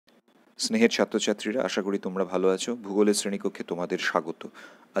স্নেহের ছাত্রছাত্রীরা, আশা করি তোমরা ভালো আছো। ভূগোলের শ্রেণীকক্ষে তোমাদের স্বাগত।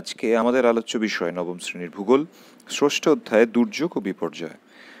 আজকে আমাদের আলোচ্য বিষয় নবম শ্রেণীর ভূগোল, ষষ্ঠ অধ্যায়ে দুর্যোগ ও বিপর্যয়।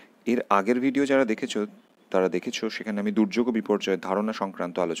 এর আগের ভিডিও যারা দেখেছো সেখানে আমি দুর্যোগ ও বিপর্যয়ের ধারণা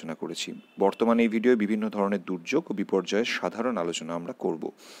সংক্রান্ত আলোচনা করেছি। বর্তমানে এই ভিডিওয়ে বিভিন্ন ধরনের দুর্যোগ ও বিপর্যয়ের সাধারণ আলোচনা আমরা করব।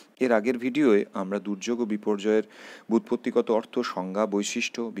 এর আগের ভিডিওয়ে আমরা দুর্যোগ ও বিপর্যয়ের ব্যুৎপত্তিগত অর্থ, সংজ্ঞা,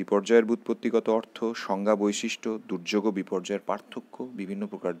 বৈশিষ্ট্য, বিপর্যয়ের ব্যুৎপত্তিগত অর্থ, সংজ্ঞা, বৈশিষ্ট্য, দুর্যোগ ও বিপর্যয়ের পার্থক্য, বিভিন্ন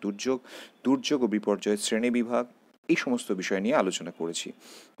প্রকার দুর্যোগ, দুর্যোগ ও বিপর্যয়ের শ্রেণীবিভাগ, এই সমস্ত বিষয় নিয়ে আলোচনা করেছি।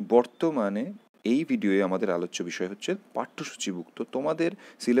 বর্তমানে এই ভিডিওয়ে আমাদের আলোচ্য বিষয় হচ্ছে পাঠ্যসূচিভুক্ত তোমাদের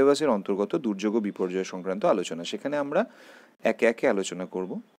সিলেবাসের অন্তর্গত দুর্যোগ ও বিপর্যয় সংক্রান্ত আলোচনা। সেখানে আমরা একে একে আলোচনা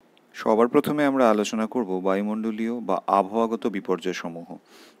করব। সবার প্রথমে আমরা আলোচনা করব বায়ুমণ্ডলীয় বা আবহাওয়াগত বিপর্যয় সমূহ।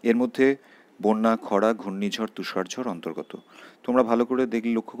 এর মধ্যে বন্যা, খরা, ঘূর্ণিঝড়, তুষারঝড় অন্তর্গত। তোমরা ভালো করে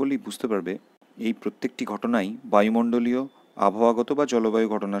দেখলে লক্ষ্য করলেই বুঝতে পারবে এই প্রত্যেকটি ঘটনাই বায়ুমণ্ডলীয়, আবহাওয়াগত বা জলবায়ু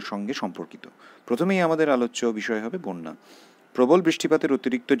ঘটনার সঙ্গে সম্পর্কিত। প্রথমেই আমাদের আলোচ্য বিষয় হবে বন্যা। প্রবল বৃষ্টিপাতের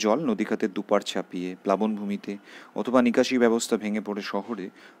অতিরিক্ত জল নদীখাতের দুপার ছাপিয়ে প্লাবনভূমিতে অথবা নিকাশি ব্যবস্থা ভেঙে পড়ে শহরে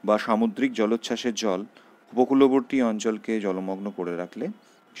বা সামুদ্রিক জলোচ্ছ্বাসের জল উপকূলবর্তী অঞ্চলকে জলমগ্ন করে রাখলে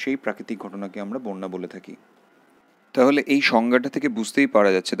সেই প্রাকৃতিক ঘটনাকে আমরা বন্যা বলে থাকি। তাহলে এই সংজ্ঞাটা থেকে বুঝতেই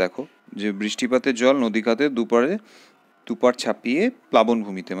পারা যাচ্ছে, দেখো, যে বৃষ্টিপাতের জল নদীখাতের দুপার ছাপিয়ে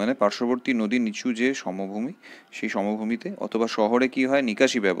প্লাবনভূমিতে, মানে পার্শ্ববর্তী নদীর নিচু যে সমভূমি, সেই সমভূমিতে অথবা শহরে কি হয়,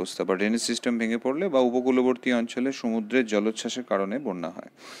 নিকাশি ব্যবস্থা বা ড্রেনেজ সিস্টেম ভেঙে পড়লে বা উপকূলবর্তী অঞ্চলে সমুদ্রের জলোচ্ছ্বাসের কারণে বন্যা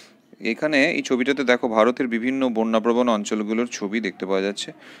হয়। এখানে এই ছবিটাতে দেখো ভারতের বিভিন্ন বন্যাপ্রবণ অঞ্চলগুলোর ছবি দেখতে পাওয়া যাচ্ছে।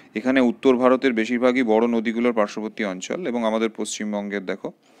 এখানে উত্তর ভারতের বেশিরভাগই বড় নদীগুলোর পার্শ্ববর্তী অঞ্চল, এবং আমাদের পশ্চিমবঙ্গের দেখো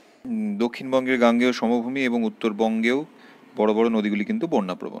দক্ষিণবঙ্গের গাঙ্গেয় সমভূমি এবং উত্তরবঙ্গেও বড় বড় নদীগুলি কিন্তু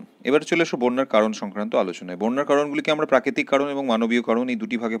বন্যাপ্রবণ। এবার চলে এসো বন্যার কারণ সংক্রান্ত আলোচনায়। বন্যার কারণগুলিকে আমরা প্রাকৃতিক কারণ এবং মানবীয় কারণ, এই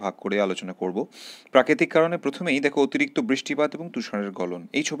দুটি ভাগে ভাগ করে আলোচনা করব। প্রাকৃতিক কারণে প্রথমেই দেখো অতিরিক্ত বৃষ্টিপাত এবং তুষারের গলন।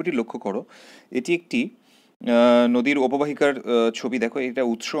 এই ছবিটি লক্ষ্য করো, এটি একটি নদীর অববাহিকার ছবি। দেখো, এটা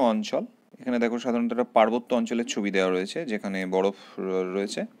উৎস অঞ্চল। এখানে দেখো সাধারণত একটা পার্বত্য অঞ্চলের ছবি দেওয়া রয়েছে যেখানে বরফ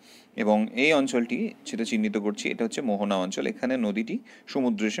রয়েছে, এবং এই অঞ্চলটি যেটা চিহ্নিত করছি এটা হচ্ছে মোহনা অঞ্চল। এখানে নদীটি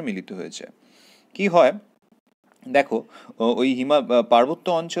সমুদ্রে এসে মিলিত হয়েছে। কি হয় দেখো, ওই পার্বত্য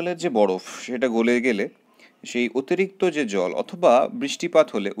অঞ্চলের যে বরফ সেটা গলে গেলে সেই অতিরিক্ত যে জল অথবা বৃষ্টিপাত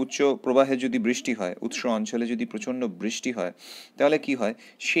হলে, উচ্চ প্রবাহে যদি বৃষ্টি হয়, উৎস অঞ্চলে যদি প্রচণ্ড বৃষ্টি হয়, তাহলে কি হয়,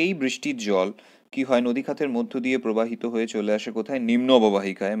 সেই বৃষ্টির জল কি হয় নদীখাতের মধ্য দিয়ে প্রবাহিত হয়ে চলে আসে কোথায়, নিম্ন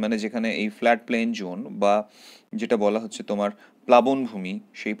অববাহিকায়, মানে যেখানে এই ফ্ল্যাট প্লেন জোন বা যেটা বলা হচ্ছে তোমার প্লাবনভূমি,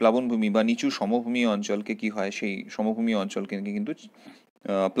 সেই প্লাবনভূমি বা নিচু সমভূমি অঞ্চলকে কি হয়, সেই সমভূমি অঞ্চলকে কিন্তু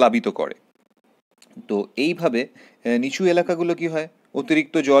প্লাবিত করে। তো এইভাবে নিচু এলাকাগুলো কি হয়,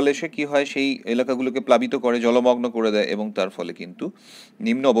 অতিরিক্ত জল এসে কি হয় সেই এলাকাগুলোকে প্লাবিত করে, জলমগ্ন করে দেয়, এবং তার ফলে কিন্তু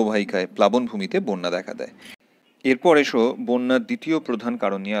নিম্ন অববাহিকায় প্লাবনভূমিতে বন্যা দেখা দেয়। এরপর এসো বন্যার দ্বিতীয় প্রধান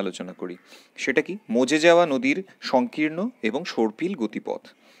কারণ নিয়ে আলোচনা করি। সেটা কি, মজে যাওয়া নদীর সংকীর্ণ এবং সর্পিল গতিপথ।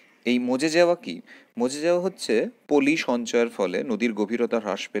 এই মজে যাওয়া কি, মজে যাওয়া হচ্ছে পলি সঞ্চয়ের ফলে নদীর গভীরতা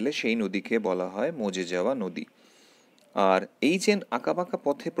হ্রাস পেলে সেই নদীকে বলা হয় মজে যাওয়া নদী। আর এই যে আঁকাবাঁকা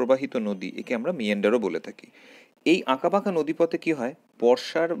পথে প্রবাহিত নদী, একে আমরা মিয়েন্ডারও বলে থাকি। এই আঁকাবাঁকা নদীপথে কি হয়,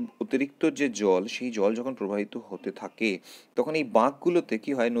 বর্ষার অতিরিক্ত যে জল, সেই জল যখন প্রবাহিত হতে থাকে তখন এই বাঁকগুলোতে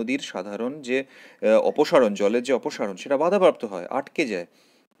কি হয়, নদীর সাধারণ যে অপসারণ, জলের যে অপসারণ, সেটা বাধাপ্রাপ্ত হয়, আটকে যায়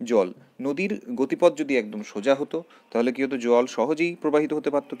জল। নদীর গতিপথ যদি একদম সোজা হতো তাহলে কি হতো, জল সহজেই প্রবাহিত হতে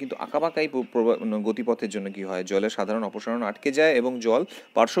পারতো, কিন্তু আঁকাবাঁকা এই গতিপথের জন্য কি হয়, জলের সাধারণ অপসারণ আটকে যায় এবং জল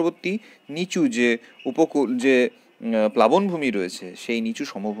পার্শ্ববর্তী নিচু যে উপকূল যে প্লাবনভূমি রয়েছে সেই নিচু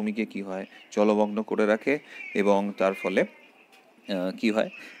সমভূমিকে কি হয়, জলমগ্ন করে রাখে, এবং তার ফলে কি হয়,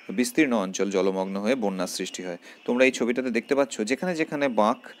 বিস্তীর্ণ অঞ্চল জলমগ্ন হয়ে বন্যার সৃষ্টি হয়। তোমরা এই ছবিটাতে দেখতে পাচ্ছ যেখানে যেখানে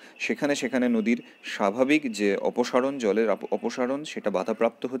বাঁক, সেখানে সেখানে নদীর স্বাভাবিক যে অপসারণ, জলের অপসারণ, সেটা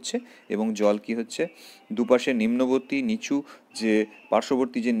বাধাপ্রাপ্ত হচ্ছে, এবং জল কি হচ্ছে, দুপাশে নিম্নবর্তী নিচু যে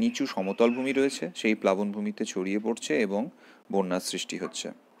পার্শ্ববর্তী যে নিচু সমতল ভূমি রয়েছে সেই প্লাবনভূমিতে ছড়িয়ে পড়ছে এবং বন্যার সৃষ্টি হচ্ছে।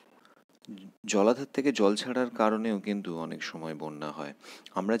 জলাধার থেকে জল ছাড়ার কারণেও কিন্তু অনেক সময় বন্যা হয়।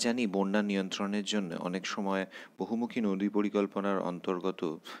 আমরা জানি বন্যা নিয়ন্ত্রণের জন্য অনেক সময় বহুমুখী নদী পরিকল্পনার অন্তর্গত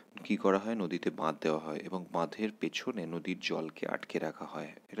কি করা হয়, নদীতে বাঁধ দেওয়া হয় এবং বাঁধের পেছনে নদীর জলকে আটকে রাখা হয়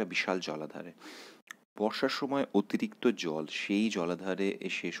এটা বিশাল জলাধারে। বর্ষার সময় অতিরিক্ত জল সেই জলাধারে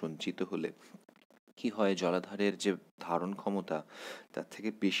এসে সঞ্চিত হলে কি হয়, জলাধারের যে ধারণ ক্ষমতা তার থেকে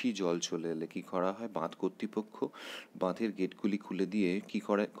বেশি জল চলে এলে কি করা হয়, বাঁধ কর্তৃপক্ষ বাঁধের গেটগুলি খুলে দিয়ে কি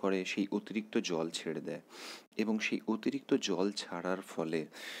করে সেই অতিরিক্ত জল ছেড়ে দেয়, এবং সেই অতিরিক্ত জল ছাড়ার ফলে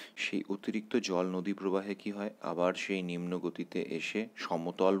সেই অতিরিক্ত জল নদী প্রবাহে কি হয়, আবার সেই নিম্ন গতিতে এসে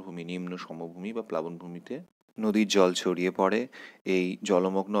সমতল ভূমি, নিম্ন সমভূমি বা প্লাবনভূমিতে নদীর জল ছড়িয়ে পড়ে। এই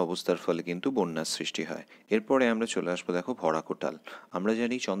জলমগ্ন অবস্থার ফলে কিন্তু বন্যার সৃষ্টি হয়। এরপরে আমরা চলে আসবো দেখো ভরা কোটাল। আমরা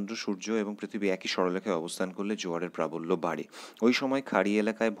জানি চন্দ্র, সূর্য এবং পৃথিবী একই সরলরেখায় অবস্থান করলে জোয়ারের প্রাবল্য বাড়ে। ওই সময় খাড়ি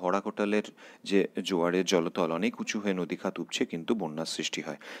এলাকায় ভরা কোটালের যে জোয়ারের জলতল অনেক উঁচু হয়ে নদী খাত উপছে, কিন্তু বন্যার সৃষ্টি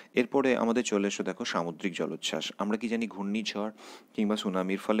হয়। এরপরে আমাদের চলে এসো দেখো সামুদ্রিক জলোচ্ছ্বাস। আমরা কি জানি ঘূর্ণিঝড় কিংবা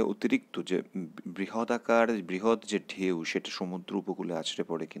সুনামির ফলে অতিরিক্ত যে বৃহৎ যে ঢেউ সেটা সমুদ্র উপকূলে আছড়ে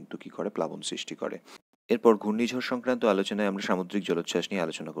পড়ে কিন্তু কি করে, প্লাবন সৃষ্টি করে। এরপর ঘূর্ণিঝড় সংক্রান্ত আলোচনায় আমরা সামুদ্রিক জলোচ্ছ্বাস নিয়ে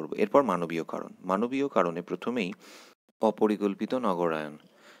আলোচনা করব। এরপর মানবীয় কারণ। মানবীয় কারণে প্রথমেই অপরিকল্পিত নগরায়ন।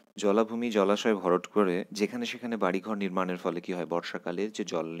 জলাভূমি জলাশয় ভরাট করে যেখানে সেখানে বাড়িঘর নির্মাণের ফলে কি হয়, বর্ষাকালের যে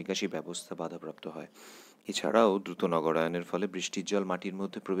জল নিকাশি ব্যবস্থা বাধাপ্রাপ্ত হয়। এছাড়াও দ্রুত নগরায়নের ফলে বৃষ্টির জল মাটির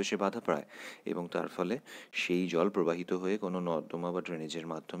মধ্যে প্রবেশে বাধা পায়, এবং তার ফলে সেই জল প্রবাহিত হয়ে কোনো নর্দমা বা ড্রেনেজের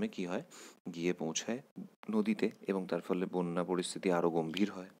মাধ্যমে কি হয়, গিয়ে পৌঁছায় নদীতে, এবং তার ফলে বন্যা পরিস্থিতি আরও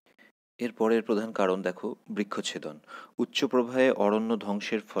গম্ভীর হয়। এর পরের প্রধান কারণ দেখো বৃক্ষচ্ছেদন। উচ্চ প্রবাহে অরণ্য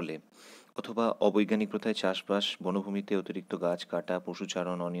ধ্বংসের ফলে অথবা অবৈজ্ঞানিক প্রথায় চাষবাস, বনভূমিতে অতিরিক্ত গাছ কাটা,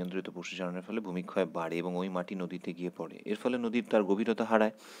 পশুচারণ, অনিয়ন্ত্রিত পশুচারণের ফলে ভূমিক্ষয় বাড়ে এবং ওই মাটি নদীতে গিয়ে পড়ে। এর ফলে নদীর তার গভীরতা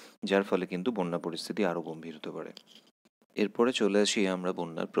হারায়, যার ফলে কিন্তু বন্যা পরিস্থিতি আরও গম্ভীর হতে পারে। এরপরে চলে আসি আমরা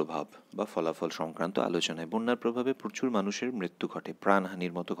বন্যার প্রভাব বা ফলাফল সংক্রান্ত আলোচনায়। বন্যার প্রভাবে প্রচুর মানুষের মৃত্যু ঘটে,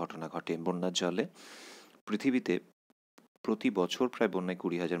 প্রাণহানির মতো ঘটনা ঘটে। বন্যার জলে পৃথিবীতে প্রতি বছর প্রায় বন্যায়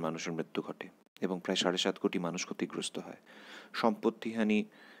 20,000 মানুষের মৃত্যু ঘটে এবং প্রায় 7.5 কোটি মানুষ ক্ষতিগ্রস্ত হয়। সম্পত্তিহানি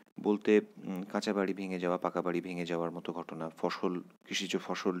বলতে কাঁচা বাড়ি ভেঙে যাওয়া, পাকা বাড়ি ভেঙে যাওয়ার মতো ঘটনা, কৃষিজ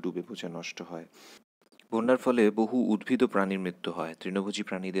ফসল ডুবে পচে নষ্ট হয়। বন্যার ফলে বহু উদ্ভিদ ও প্রাণীর মৃত্যু হয়, তৃণভোজী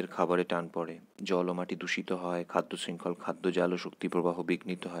প্রাণীদের খাবারে টান পড়ে, জল ও মাটি দূষিত হয়, খাদ্য শৃঙ্খল, খাদ্য জাল ও শক্তি প্রবাহ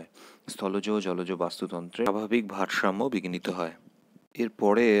বিঘ্নিত হয়, স্থলজ ও জলজ বাস্তুতন্ত্রে স্বাভাবিক ভারসাম্য বিঘ্নিত হয়।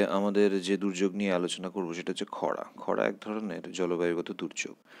 এরপরে আমাদের যে দুর্যোগ নিয়ে আলোচনা করব সেটা হচ্ছে খরা। খরা এক ধরনের জলবায়ুগত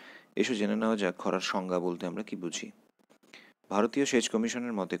দুর্যোগ। এসো জেনে নেওয়া যাক খরার সংজ্ঞা বলতে আমরা কি বুঝি। ভারতীয় সেচ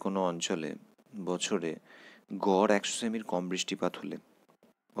কমিশনের মতে কোনো অঞ্চলে বছরে গড় 100 সেমির কম বৃষ্টিপাত হলে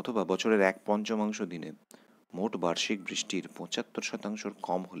অথবা বছরের 1/5 দিনে মোট বার্ষিক বৃষ্টির 75%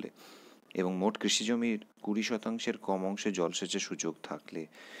 কম হলে এবং মোট কৃষিজমির 20% কম অংশে জলসেচের সুযোগ থাকলে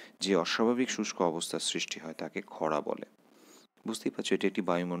যে অস্বাভাবিক শুষ্ক অবস্থার সৃষ্টি হয় তাকে খরা বলে। বুঝতেই পারছো, এটি একটি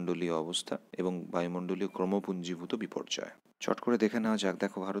বায়ুমণ্ডলীয় অবস্থা এবং বায়ুমণ্ডলীয় ক্রমপুঞ্জীভূত বিপর্যয়। চট করে দেখে নেওয়া যাক,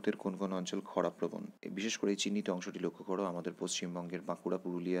 দেখো ভারতের কোন কোন অঞ্চল খরাপ্রবণ। বিশেষ করে এই চিহ্নিত অংশটি লক্ষ্য করো, আমাদের পশ্চিমবঙ্গের বাঁকুড়া,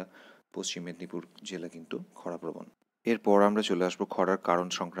 পুরুলিয়া, পশ্চিম মেদিনীপুর জেলা কিন্তু খরাপ্রবণ। এরপর আমরা চলে আসবো খরার কারণ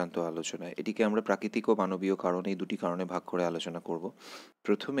সংক্রান্ত আলোচনায়। এটিকে আমরা প্রাকৃতিক ও মানবীয় কারণ, এই দুটি কারণে ভাগ করে আলোচনা করব।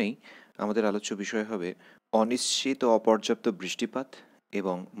 প্রথমেই আমাদের আলোচ্য বিষয় হবে অনিশ্চিত ও অপর্যাপ্ত বৃষ্টিপাত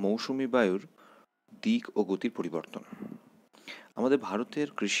এবং মৌসুমি বায়ুর দিক ও গতির পরিবর্তন। আমাদের ভারতের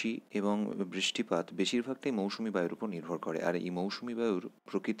কৃষি এবং বৃষ্টিপাত বেশিরভাগটাই মৌসুমি বায়ুর উপর নির্ভর করে, আর এই মৌসুমি বায়ুর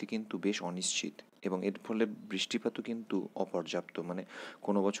প্রকৃতি কিন্তু বেশ অনিশ্চিত এবং এর ফলে বৃষ্টিপাতও কিন্তু অপর্যাপ্ত। মানে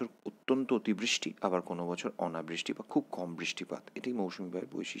কোনো বছর অত্যন্ত অতিবৃষ্টি, আবার কোনো বছর অনাবৃষ্টি বা খুব কম বৃষ্টিপাত, এটাই মৌসুমি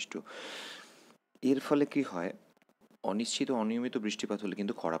বায়ুর বৈশিষ্ট্য। এর ফলে কি হয়, অনিশ্চিত ও অনিয়মিত বৃষ্টিপাত হলে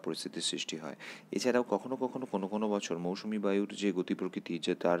কিন্তু খরা পরিস্থিতির সৃষ্টি হয়। এছাড়াও কখনো কখনো কোনো কোনো বছর মৌসুমি বায়ুর যে গতি প্রকৃতি,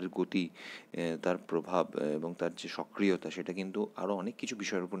 যে তার গতি, তার প্রভাব এবং তার যে সক্রিয়তা, সেটা কিন্তু আরও অনেক কিছু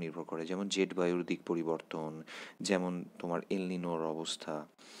বিষয়ের উপর নির্ভর করে, যেমন জেট বায়ুর দিক পরিবর্তন, যেমন তোমার এলনিনোর অবস্থা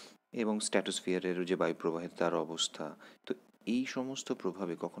এবং স্ট্র্যাটোস্ফিয়ারের যে বায়ু প্রবাহের তার অবস্থা। তো এই সমস্ত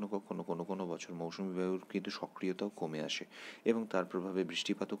প্রভাবে কখনো কখনো কোনো কোনো বছর মৌসুমি বায়ুর কিন্তু সক্রিয়তাও কমে আসে এবং তার প্রভাবে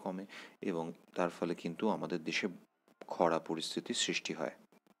বৃষ্টিপাতও কমে, এবং তার ফলে কিন্তু আমাদের দেশে খরা পরিস্থিতির সৃষ্টি হয়।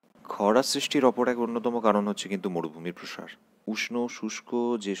 খরা সৃষ্টির অপর এক অন্যতম কারণ হচ্ছে কিন্তু মরুভূমির প্রসার। উষ্ণ শুষ্ক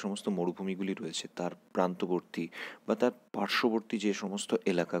যে সমস্ত মরুভূমিগুলি রয়েছে তার প্রান্তবর্তী বা তার পার্শ্ববর্তী যে সমস্ত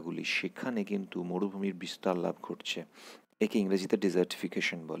এলাকাগুলি, সেখানে কিন্তু মরুভূমির বিস্তার লাভ ঘটছে। একে ইংরেজিতে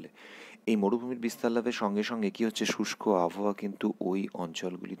ডিজার্টিফিকেশন বলে। এই মরুভূমির বিস্তার লাভের সঙ্গে সঙ্গে কি হচ্ছে, শুষ্ক আবহাওয়া কিন্তু ওই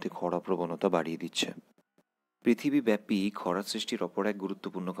অঞ্চলগুলিতে খরা প্রবণতা বাড়িয়ে দিচ্ছে। পৃথিবীব্যাপী খরা সৃষ্টির অপর এক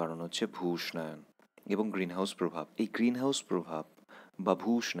গুরুত্বপূর্ণ কারণ হচ্ছে ভূ উষ্ণায়ন এবং গ্রিনহাউস প্রভাব। এই গ্রিনহাউস প্রভাব বা ভূ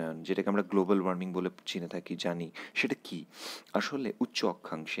উষ্ণায়ন, যেটাকে আমরা গ্লোবাল ওয়ার্মিং বলে চিনে থাকি, জানি, সেটা কি? আসলে উচ্চ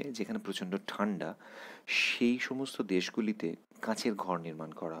অক্ষাংশে যেখানে প্রচণ্ড ঠান্ডা, সেই সমস্ত দেশগুলিতে কাঁচের ঘর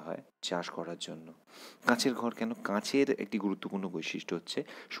নির্মাণ করা হয় চাষ করার জন্য। কাঁচের ঘর কেন? কাঁচের একটি গুরুত্বপূর্ণ বৈশিষ্ট্য হচ্ছে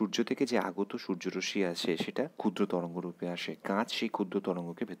সূর্য থেকে যে আগত সূর্যরশ্মি আসে সেটা ক্ষুদ্র তরঙ্গ রূপে আসে, কাঁচ সেই ক্ষুদ্র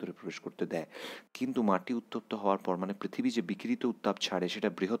তরঙ্গকে ভেতরে প্রবেশ করতে দেয়। কিন্তু মাটি উত্তপ্ত হওয়ার পর, মানে পৃথিবী যে বিকিরিত উত্তাপ ছাড়ে সেটা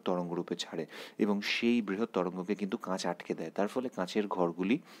বৃহৎ তরঙ্গ রূপে ছাড়ে, এবং সেই বৃহৎ তরঙ্গকে কিন্তু কাঁচ আটকে দেয়। তার ফলে কাঁচের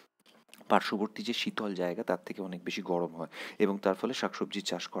ঘরগুলি পার্শ্ববর্তী যে শীতল জায়গা তার থেকে অনেক বেশি গরম হয় এবং তার ফলে শাকসবজির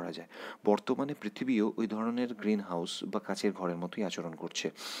চাষ করা যায়। বর্তমানে পৃথিবীও ওই ধরনের গ্রিন হাউস বা কাঁচের ঘরের মতোই আচরণ করছে।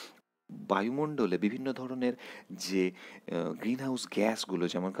 বায়ুমণ্ডলে বিভিন্ন ধরনের যে গ্রিন হাউস গ্যাসগুলো,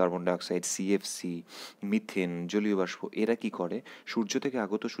 যেমন কার্বন ডাইঅক্সাইড, সিএফসি, মিথেন, জলীয় বাষ্প, এরা কি করে সূর্য থেকে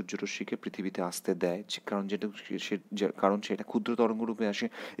আগত সূর্যরশ্মিকে পৃথিবীতে আসতে দেয়, কারণ সেটা ক্ষুদ্র তরঙ্গরূপে আসে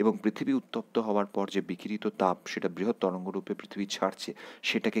এবং পৃথিবী উত্তপ্ত হওয়ার পর যে বিকিরিত তাপ সেটা বৃহৎ তরঙ্গরূপে পৃথিবী ছাড়ছে,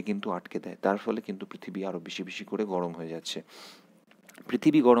 সেটাকে কিন্তু আটকে দেয়। তার ফলে কিন্তু পৃথিবী আরও বেশি বেশি করে গরম হয়ে যাচ্ছে।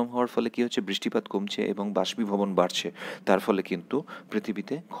 পৃথিবী গরম হওয়ার ফলে কি হচ্ছে, বৃষ্টিপাত কমছে এবং বাষ্পীভবন বাড়ছে। তার ফলে কিন্তু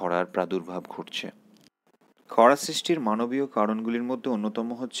পৃথিবীতে খরার প্রাদুর্ভাব ঘটছে। খরা সৃষ্টির মানবীয় কারণগুলির মধ্যে অন্যতম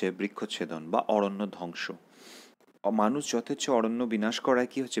হচ্ছে বৃক্ষচ্ছেদন বা অরণ্য ধ্বংস। মানুষ যথেচ্ছ অরণ্য বিনাশ করায়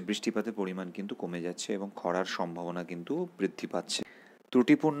কি হচ্ছে, বৃষ্টিপাতের পরিমাণ কিন্তু কমে যাচ্ছে এবং খরার সম্ভাবনা কিন্তু বৃদ্ধি পাচ্ছে।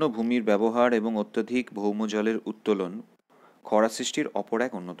 ত্রুটিপূর্ণ ভূমির ব্যবহার এবং অত্যধিক ভৌমজলের উত্তোলন খরা সৃষ্টির অপর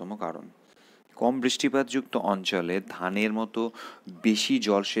এক অন্যতম কারণ। কম বৃষ্টিপাতযুক্ত অঞ্চলে ধানের মতো বেশি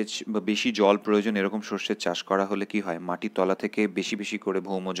জলসেচ বা বেশি জল প্রয়োজন এরকম শস্যের চাষ করা হলে কি হয়, মাটির তলা থেকে বেশি বেশি করে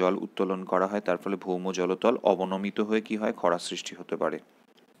ভৌম জল উত্তোলন করা হয়। তার ফলে ভৌম জলতল অবনমিত হয়ে কি হয়, খরা সৃষ্টি হতে পারে।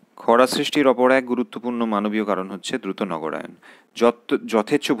 খরা সৃষ্টির অপর এক গুরুত্বপূর্ণ মানবীয় কারণ হচ্ছে দ্রুত নগরায়ন।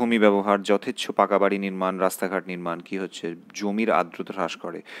 যথেচ্ছ ভূমি ব্যবহার, যথেচ্ছ পাকা বাড়ি নির্মাণ, রাস্তাঘাট নির্মাণ কি হচ্ছে, জমির আর্দ্রতা হ্রাস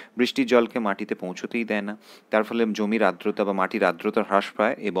করে। বৃষ্টির জলকে মাটিতে পৌঁছতেই দেয় না। তার ফলে জমির আর্দ্রতা বা মাটির আর্দ্রতা হ্রাস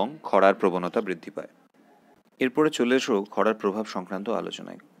পায় এবং খরার প্রবণতা বৃদ্ধি পায়। এরপরে চলে এসো খরার প্রভাব সংক্রান্ত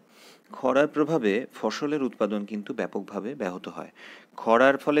আলোচনায়। খরার প্রভাবে ফসলের উৎপাদন কিন্তু ব্যাপকভাবে ব্যাহত হয়।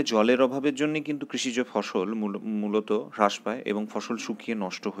 খরার ফলে জলের অভাবের জন্য কিন্তু কৃষিজ ফসল মূলত হ্রাস পায় এবং ফসল শুকিয়ে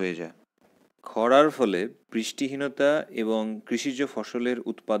নষ্ট হয়ে যায়। খরার ফলে বৃষ্টিহীনতা এবং কৃষিজ ফসলের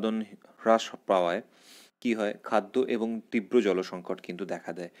উৎপাদন হ্রাস পাওয়ায় কি হয়, খাদ্য এবং তীব্র জলসংকট কিন্তু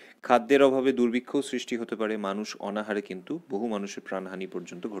দেখা দেয়। খাদ্যের অভাবে দুর্ভিক্ষও সৃষ্টি হতে পারে, মানুষ অনাহারে কিন্তু বহু মানুষের প্রাণহানি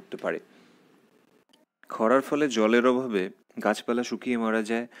পর্যন্ত ঘটতে পারে। খরার ফলে জলের অভাবে গাছপালা শুকিয়ে মারা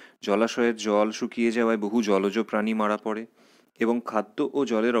যায়, জলাশয়ের জল শুকিয়ে যাওয়ায় বহু জলজ প্রাণী মারা পড়ে এবং খাদ্য ও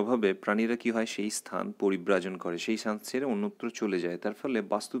জলের অভাবে প্রাণীরা কি হয়, সেই স্থান পরিব্রাজন করে, সেই স্থান ছেড়ে অন্যত্র চলে যায়। তার ফলে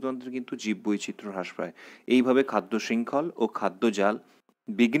বাস্তুতন্ত্রে কিন্তু জীববৈচিত্র্য হ্রাস পায়। এইভাবে খাদ্য শৃঙ্খল ও খাদ্য জাল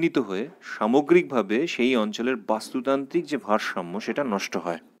বিঘ্নিত হয়ে সামগ্রিকভাবে সেই অঞ্চলের বাস্তুতান্ত্রিক যে ভারসাম্য সেটা নষ্ট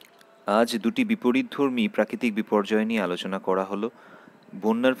হয়। আজ দুটি বিপরীতধর্মী প্রাকৃতিক বিপর্যয় নিয়ে আলোচনা করা হলো।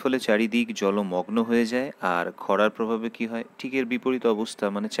 বন্যার ফলে চারিদিক জলমগ্ন হয়ে যায়, আর খরার প্রভাবে কি হয়, ঠিক এর বিপরীত অবস্থা,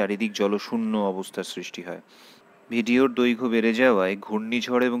 মানে চারিদিক জলশূন্য অবস্থার সৃষ্টি হয়। ভিডিওর দৈর্ঘ্য বেড়ে যাওয়ায়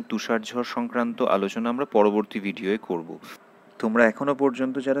ঘূর্ণিঝড় এবং তুষারঝড় সংক্রান্ত আলোচনা আমরা পরবর্তী ভিডিওয়ে করব। তোমরা এখনো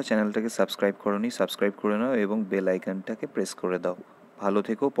পর্যন্ত যারা চ্যানেলটাকে সাবস্ক্রাইব করোনি, সাবস্ক্রাইব করে নাও এবং বেল আইকনটাকে প্রেস করে দাও। ভালো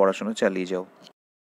থেকো, পড়াশোনা চালিয়ে যাও।